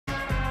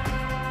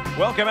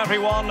Welcome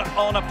everyone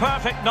on a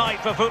perfect night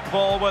for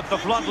football with the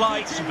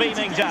floodlights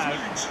beaming down.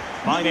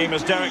 My name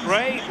is Derek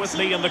Ray. With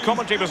me in the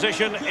commentary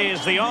position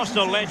is the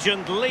Arsenal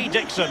legend Lee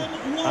Dixon.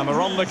 And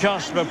we're on the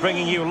cusp of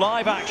bringing you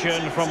live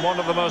action from one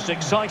of the most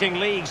exciting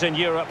leagues in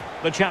Europe,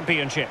 the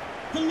Championship.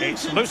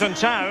 It's Luton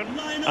Town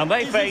and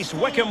they face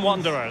Wycombe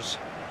Wanderers.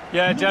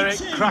 Yeah, Derek,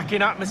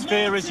 cracking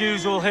atmosphere as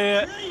usual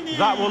here.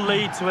 That will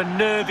lead to a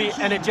nervy,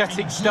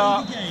 energetic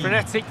start.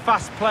 Frenetic,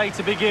 fast play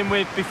to begin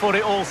with before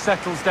it all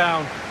settles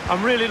down.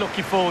 I'm really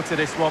looking forward to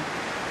this one.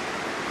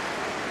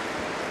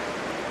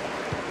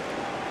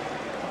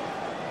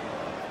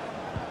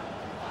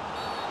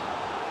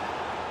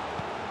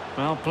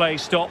 Well, play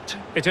stopped.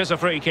 It is a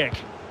free kick.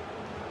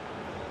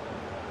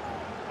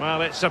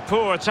 Well, it's a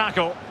poor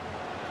tackle.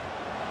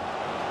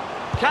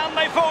 Can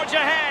they forge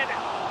ahead?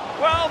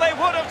 Well, they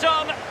would have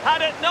done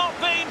had it not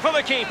been for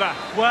the keeper.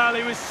 Well,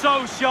 he was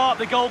so sharp,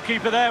 the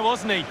goalkeeper there,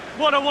 wasn't he?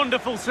 What a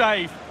wonderful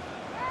save.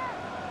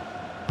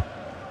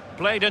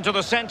 Played into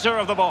the centre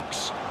of the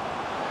box.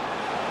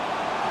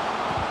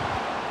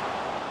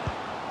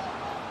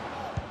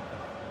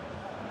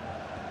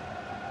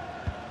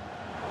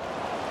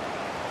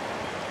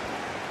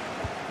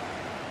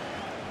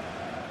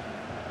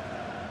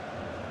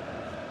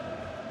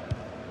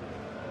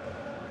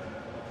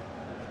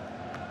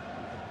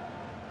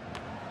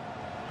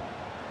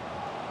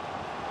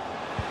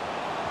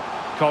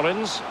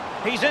 Collins,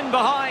 he's in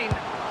behind.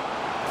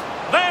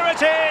 There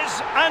it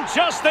is, and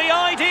just the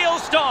ideal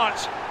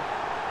start.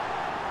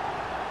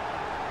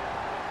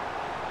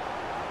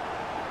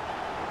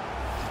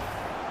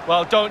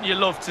 Well, don't you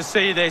love to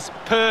see this?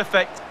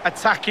 Perfect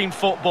attacking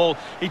football.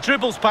 He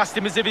dribbles past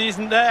him as if he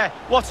isn't there.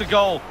 What a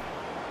goal.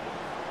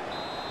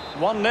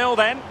 1-0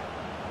 then.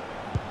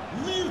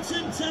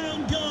 Luton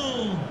Town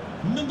goal,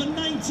 number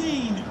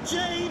 19,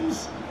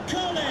 James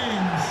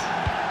Collins.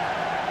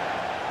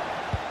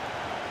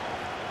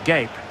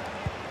 Gape.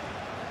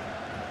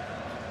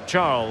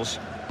 Charles.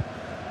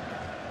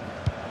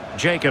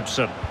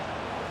 Jacobson.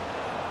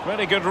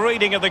 Really good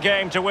reading of the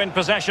game to win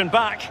possession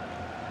back.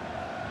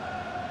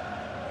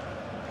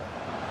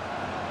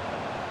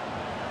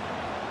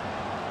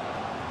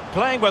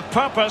 Playing with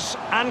purpose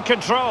and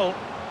control.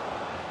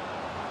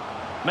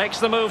 Makes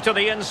the move to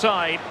the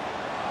inside.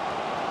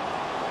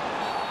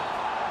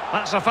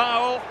 That's a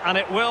foul, and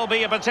it will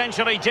be a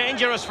potentially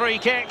dangerous free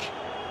kick.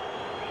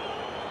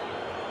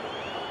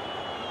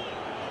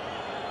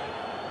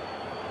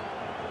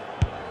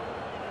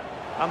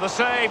 And the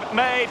save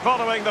made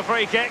following the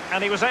free kick,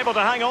 and he was able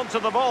to hang on to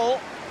the ball.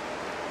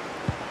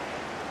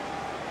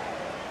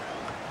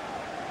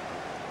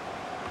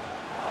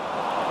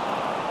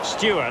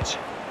 Stewart.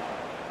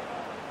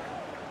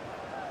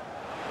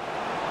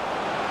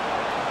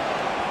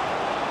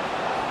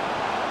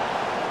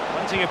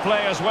 Plenty of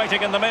players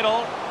waiting in the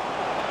middle.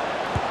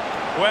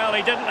 Well,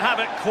 he didn't have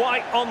it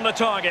quite on the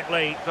target,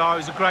 Lee. Oh, it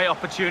was a great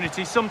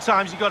opportunity.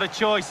 Sometimes you've got a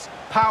choice,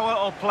 power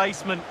or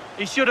placement.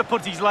 He should have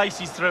put his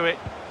laces through it.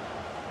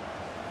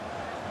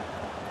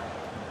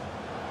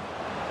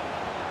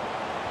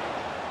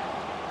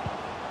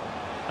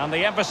 And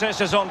the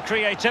emphasis is on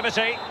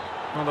creativity.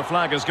 Well, the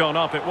flag has gone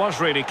up. It was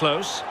really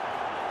close.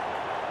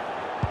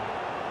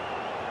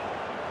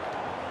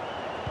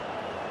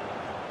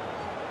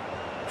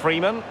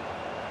 Freeman.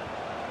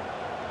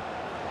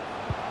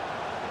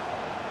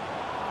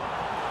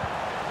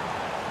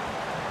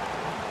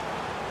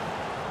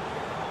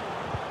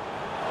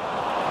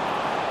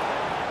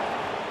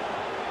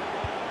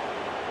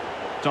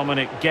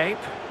 Dominic Gape.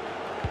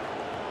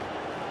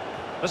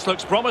 This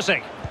looks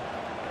promising.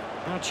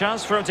 A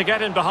chance for him to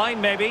get in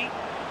behind, maybe.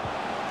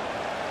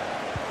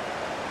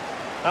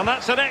 And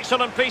that's an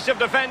excellent piece of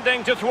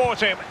defending to thwart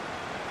him.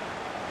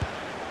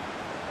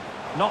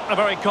 Not a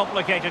very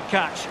complicated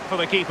catch for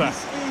the keeper.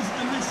 This is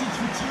a message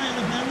for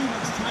Tyler Berry.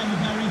 That's Tyler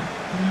Berry.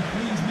 Can you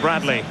please make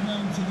Bradley. yourself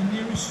known to the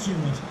nearest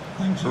steward?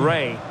 Thank you.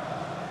 Ray.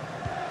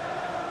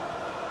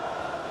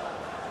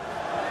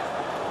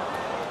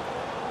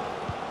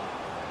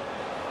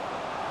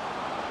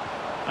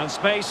 And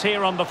space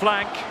here on the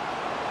flank.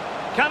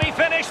 Can he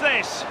finish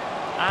this?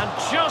 And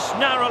just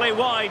narrowly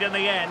wide in the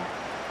end.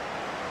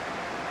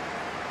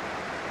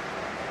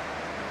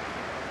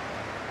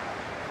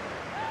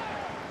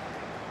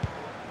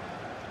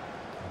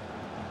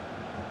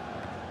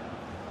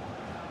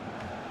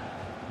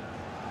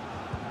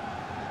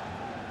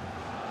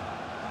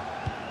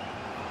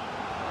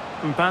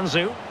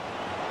 Mpanzu.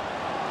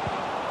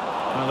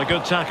 Well, a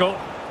good tackle.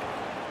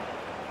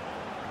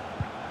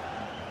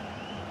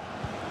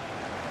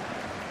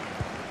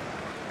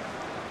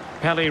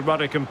 Pelly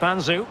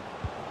Mpanzu.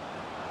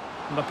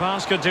 The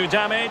pass could do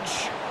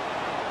damage.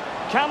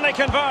 Can they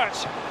convert?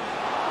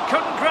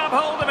 Couldn't grab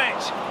hold of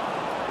it.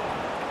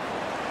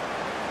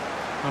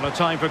 Well, a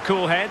time for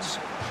cool heads.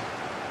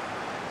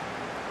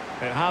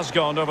 It has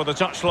gone over the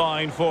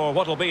touchline for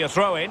what will be a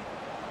throw-in.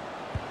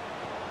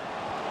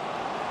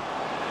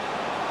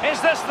 Is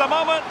this the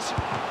moment?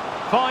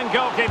 Fine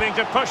goalkeeping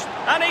to push.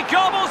 And he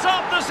gobbles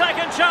up the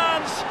second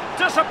chance.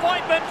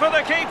 Disappointment for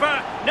the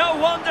keeper. No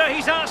wonder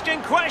he's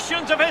asking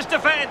questions of his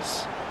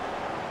defence.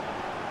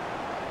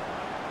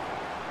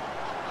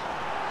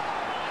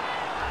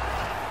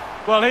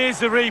 Well, here's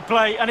the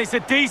replay, and it's a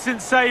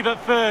decent save at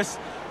first.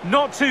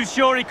 Not too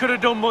sure he could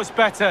have done much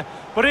better,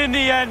 but in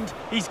the end,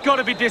 he's got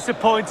to be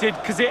disappointed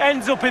because it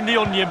ends up in the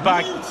onion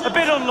bag. A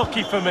bit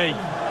unlucky for me.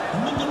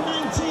 Number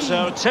 19.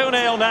 So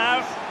 2-0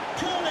 now.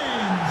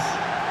 Collins.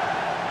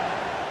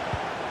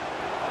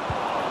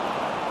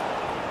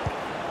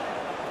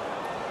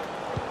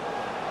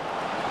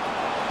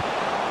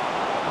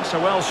 That's a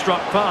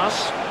well-struck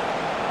pass.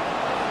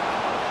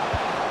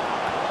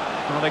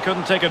 Well, they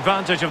couldn't take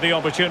advantage of the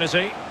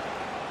opportunity.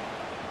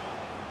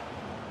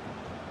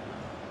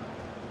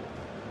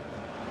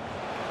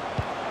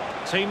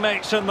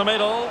 Teammates in the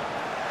middle.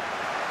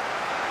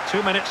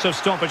 2 minutes of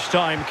stoppage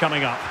time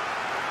coming up.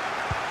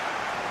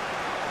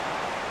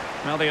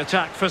 Now the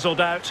attack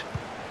fizzled out.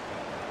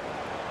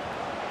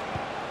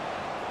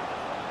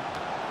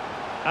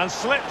 And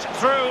slipped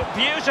through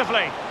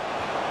beautifully.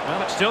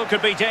 Well, it still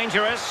could be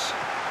dangerous.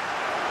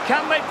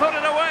 Can they put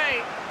it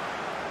away?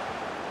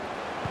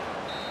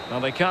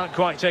 Well, they can't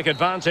quite take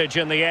advantage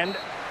in the end.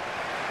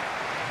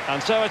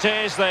 And so it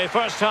is, the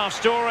first half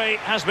story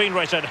has been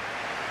written.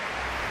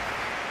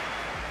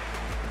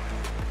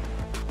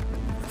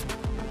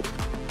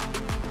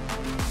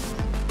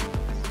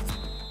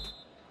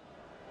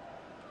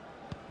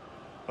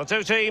 The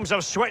two teams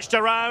have switched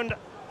around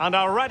and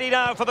are ready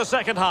now for the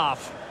second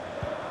half.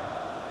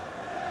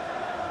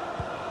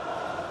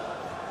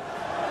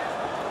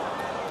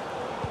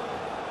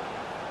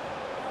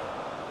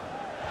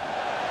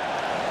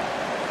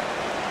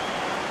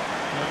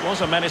 It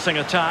was a menacing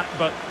attack,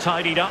 but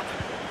tidied up.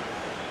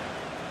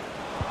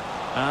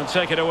 And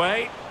take it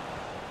away.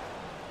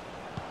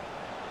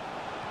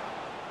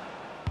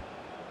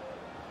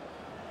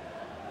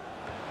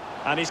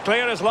 And he's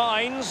clear as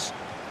lines.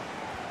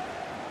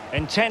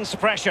 Intense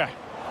pressure.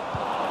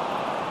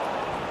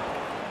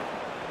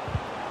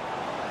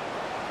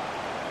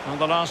 And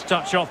the last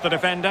touch off the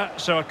defender,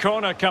 so a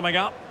corner coming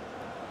up.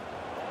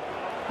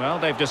 Well,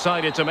 they've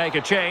decided to make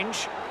a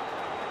change.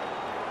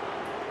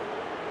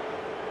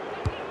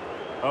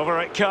 Over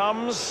it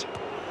comes.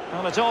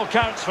 Well, it all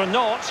counts for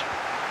naught.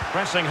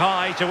 Pressing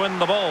high to win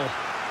the ball.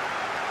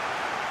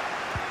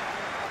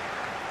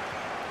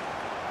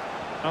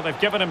 Well, they've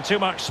given him too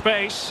much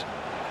space.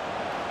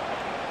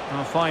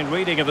 A fine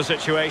reading of the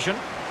situation.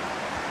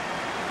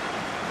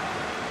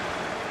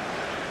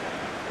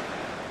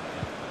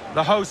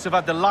 The hosts have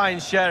had the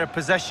lion's share of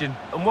possession,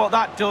 and what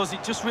that does,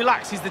 it just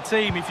relaxes the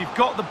team. If you've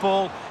got the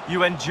ball,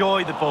 you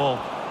enjoy the ball,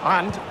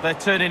 and they're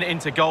turning it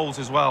into goals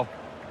as well.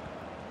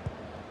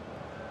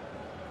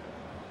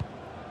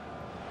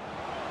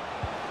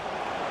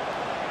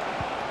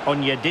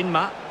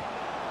 Onyedinma.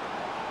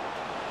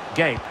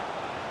 Gabe.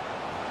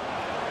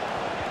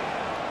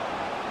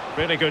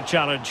 Really good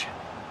challenge.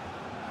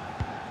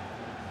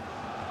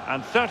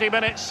 And 30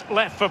 minutes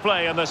left for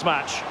play in this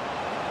match.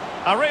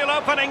 A real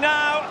opening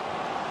now.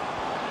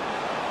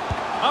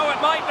 Oh, it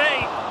might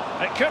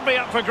be. It could be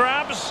up for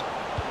grabs.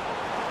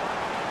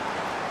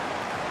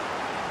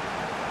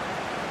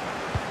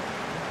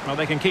 Well,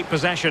 they can keep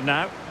possession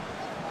now.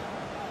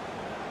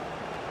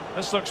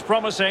 This looks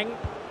promising.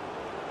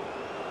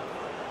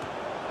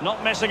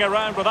 Not messing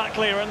around with that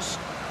clearance.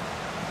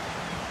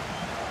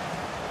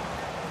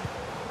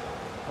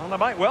 Well, there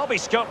might well be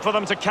scope for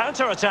them to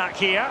counter-attack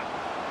here.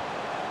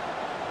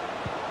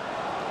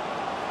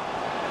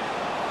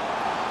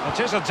 It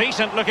is a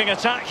decent-looking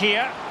attack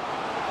here.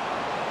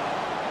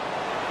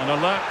 An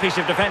alert piece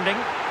of defending.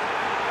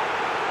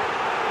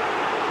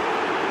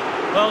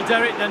 Well,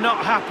 Derek, they're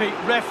not happy.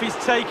 Ref is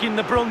taking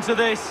the brunt of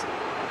this.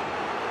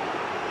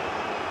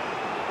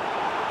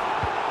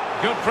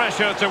 Good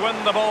pressure to win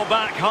the ball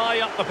back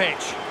high up the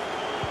pitch.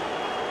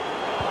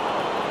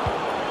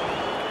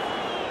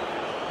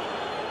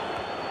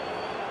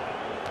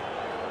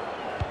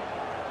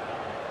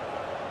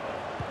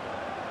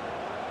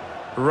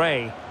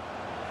 Ray.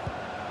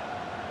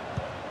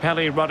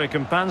 Pele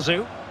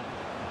Rodriguez.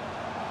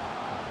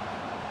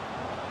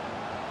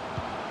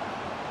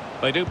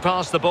 They do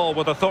pass the ball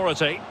with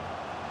authority.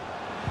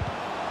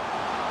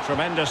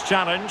 Tremendous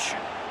challenge.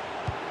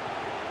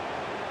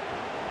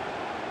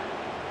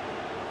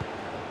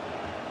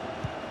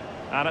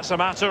 And it's a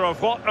matter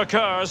of what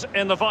occurs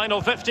in the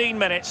final 15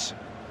 minutes.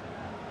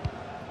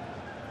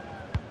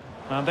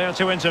 And there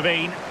to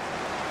intervene.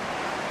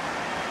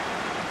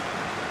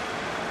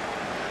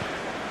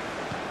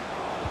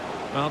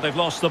 Well, they've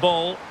lost the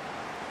ball.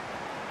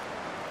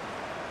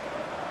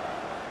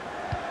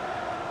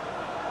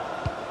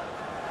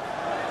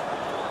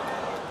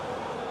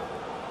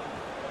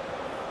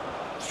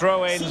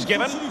 Throw-ins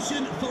given.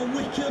 Substitution for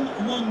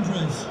Wycombe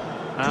Wanderers.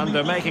 And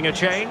they're making a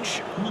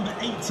change. Number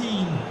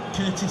 18,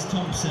 Curtis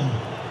Thompson.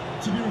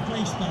 To be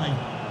replaced by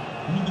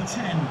number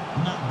 10,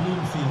 Matt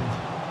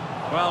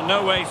Bloomfield. Well,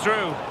 no way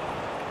through.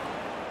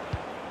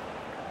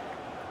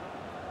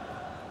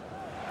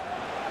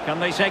 Can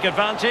they take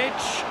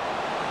advantage?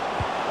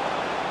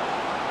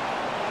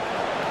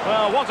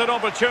 Well, what an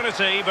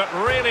opportunity, but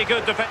really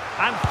good defense.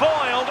 And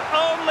foiled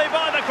only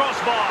by the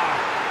crossbar.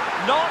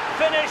 Not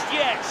finished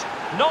yet.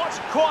 Not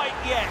quite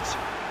yet.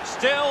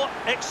 Still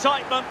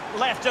excitement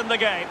left in the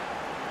game.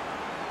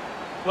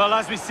 Well,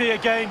 as we see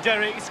again,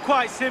 Derek, it's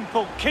quite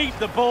simple. Keep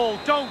the ball,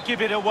 don't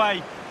give it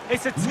away.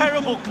 It's a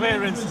terrible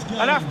clearance,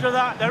 and after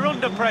that, they're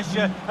under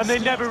pressure and they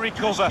never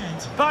recover.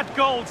 Bad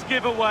goals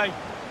give away.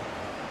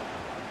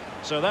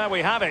 So there we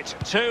have it,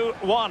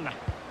 2-1.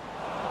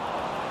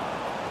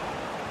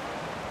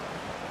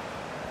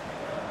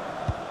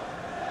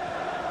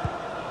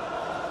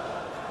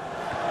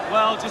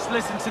 Well, just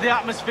listen to the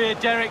atmosphere,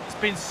 Derek. It's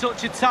been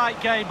such a tight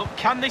game, but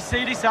can they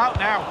see this out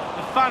now?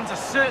 The fans are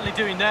certainly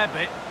doing their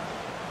bit.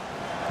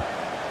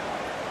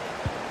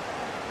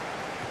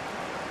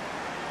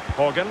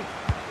 Horgan.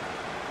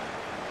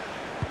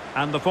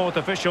 And the fourth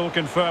official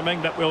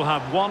confirming that we'll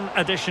have one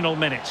additional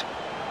minute.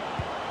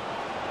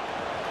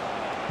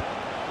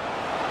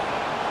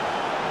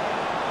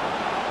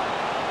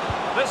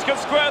 This could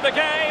square the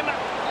game.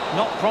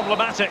 Not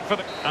problematic for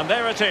the... And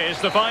there it is,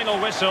 the final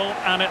whistle,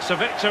 and it's a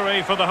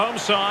victory for the home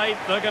side.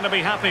 They're going to be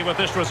happy with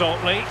this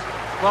result, Lee.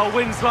 Well,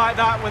 wins like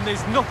that when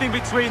there's nothing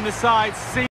between the sides.